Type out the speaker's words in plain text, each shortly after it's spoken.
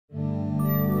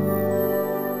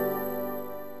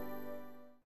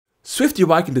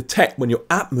SwiftUI can detect when your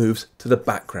app moves to the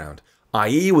background,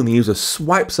 i.e. when the user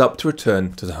swipes up to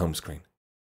return to the home screen.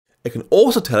 It can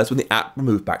also tell us when the app will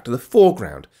move back to the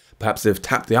foreground, perhaps they've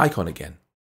tapped the icon again.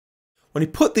 When you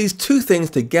put these two things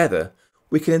together,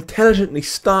 we can intelligently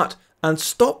start and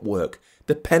stop work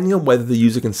depending on whether the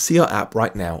user can see our app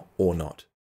right now or not.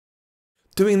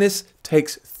 Doing this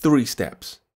takes 3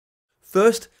 steps.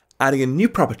 First, adding a new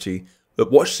property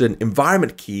that watches an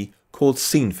environment key called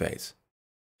scene phase.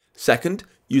 Second,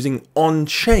 using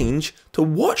onChange to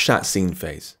watch that scene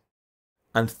phase.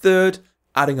 And third,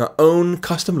 adding our own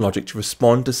custom logic to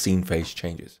respond to scene phase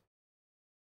changes.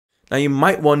 Now you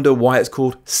might wonder why it's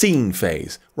called scene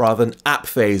phase rather than app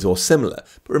phase or similar,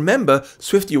 but remember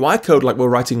SwiftUI code like we're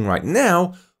writing right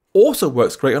now also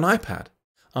works great on iPad.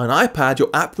 On an iPad, your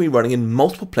app will be running in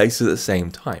multiple places at the same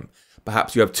time.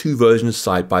 Perhaps you have 2 versions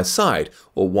side by side,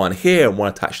 or one here and one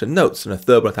attached to Notes, and a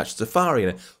third one attached to Safari,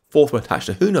 and a fourth one attached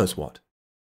to who knows what.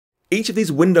 Each of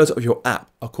these windows of your app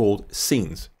are called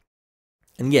scenes.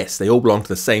 And yes, they all belong to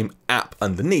the same app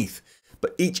underneath,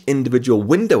 but each individual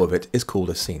window of it is called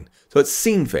a scene. So it's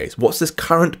scene phase. What's this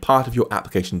current part of your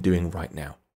application doing right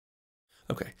now?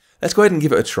 Okay, let's go ahead and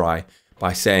give it a try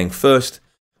by saying first,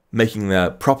 making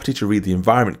the property to read the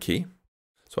environment key.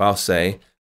 So I'll say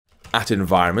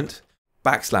 @environment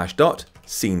 /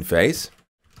 scene phase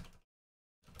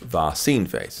var scene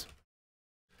phase.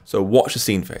 So watch the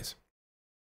scene phase.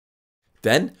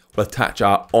 Then we'll attach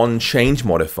our onChange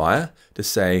modifier to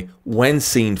say when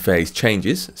scene phase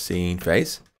changes, scene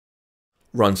phase,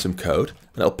 run some code,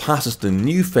 and it'll pass us the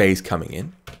new phase coming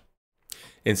in.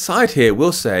 Inside here,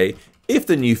 we'll say if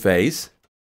the new phase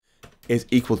is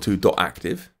equal to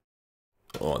 .active,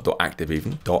 or .active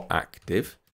even,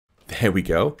 .active, there we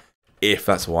go, if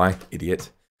that's why, idiot.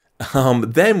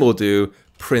 Then we'll do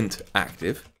print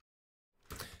active.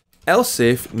 Else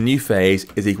if new phase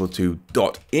is equal to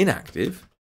 .inactive,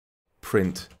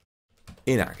 print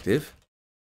inactive.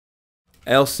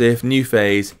 Else if new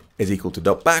phase is equal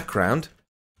to .background,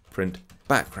 print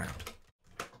background.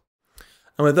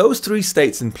 And with those 3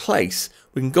 states in place,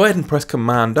 we can go ahead and press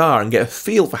Command R and get a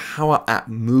feel for how our app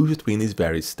moves between these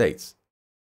various states.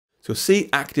 So you'll see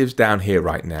actives down here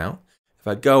right now. If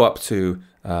I go up to,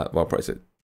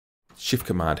 Shift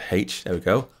Command H, there we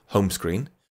go, home screen,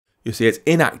 you'll see it's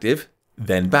inactive,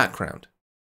 then background.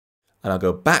 And I'll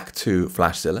go back to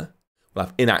Flashzilla, we'll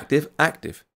have inactive,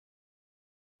 active.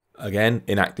 Again,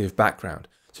 inactive, background.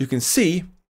 So you can see,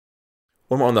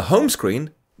 when we're on the home screen,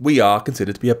 we are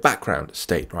considered to be a background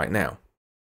state right now.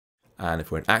 And if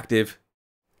we're in active,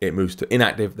 it moves to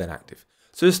inactive, then active.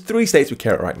 So there's 3 states we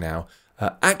care about right now.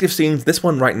 Active scenes, this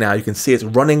one right now, you can see it's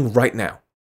running right now,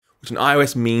 which in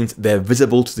iOS means they're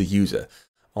visible to the user.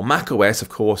 On macOS, of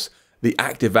course, the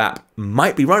active app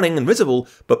might be running and visible,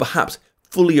 but perhaps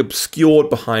fully obscured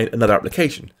behind another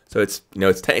application. So it's,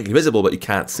 it's technically visible, but you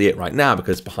can't see it right now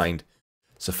because it's behind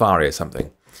Safari or something.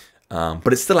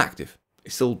 But it's still active.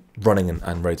 It's still running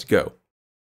and ready to go.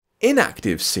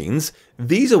 Inactive scenes,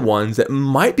 these are ones that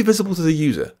might be visible to the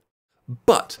user,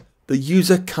 but the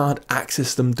user can't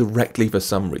access them directly for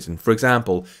some reason. For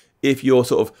example, if you're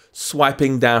sort of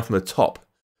swiping down from the top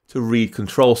to read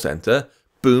Control Center,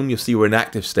 boom, you'll see we're in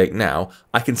active state now.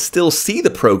 I can still see the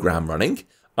program running.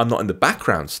 I'm not in the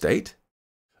background state,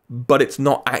 but it's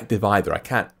not active either. I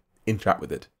can't interact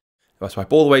with it. If I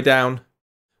swipe all the way down,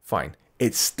 fine.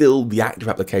 It's still the active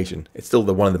application. It's still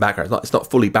the one in the background. It's not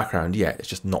fully background yet. It's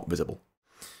just not visible.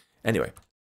 Anyway,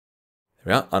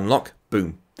 there we are. Unlock.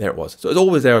 Boom. There it was. So it's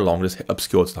always there along, just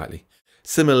obscured slightly.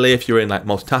 Similarly, if you're in like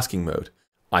multitasking mode,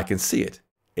 I can see it.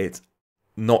 It's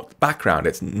not background.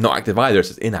 It's not active either. It's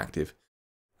just inactive.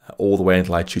 All the way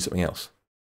until I choose something else.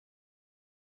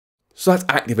 So that's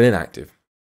active and inactive.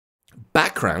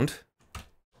 Background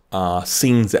are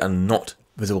scenes that are not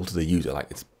visible to the user.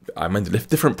 Like I'm in a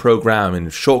different program in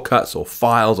shortcuts or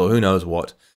files or who knows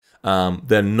what.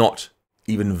 They're not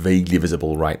even vaguely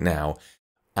visible right now.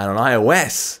 And on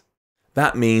iOS,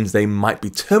 that means they might be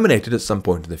terminated at some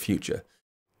point in the future.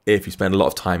 If you spend a lot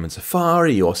of time in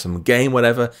Safari or some game,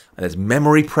 whatever, and there's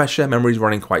memory pressure, memory's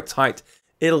running quite tight,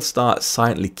 it'll start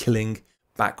silently killing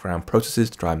background processes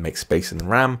to try and make space in the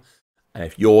RAM. And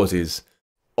if yours is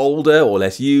older or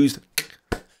less used,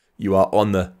 you are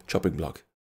on the chopping block.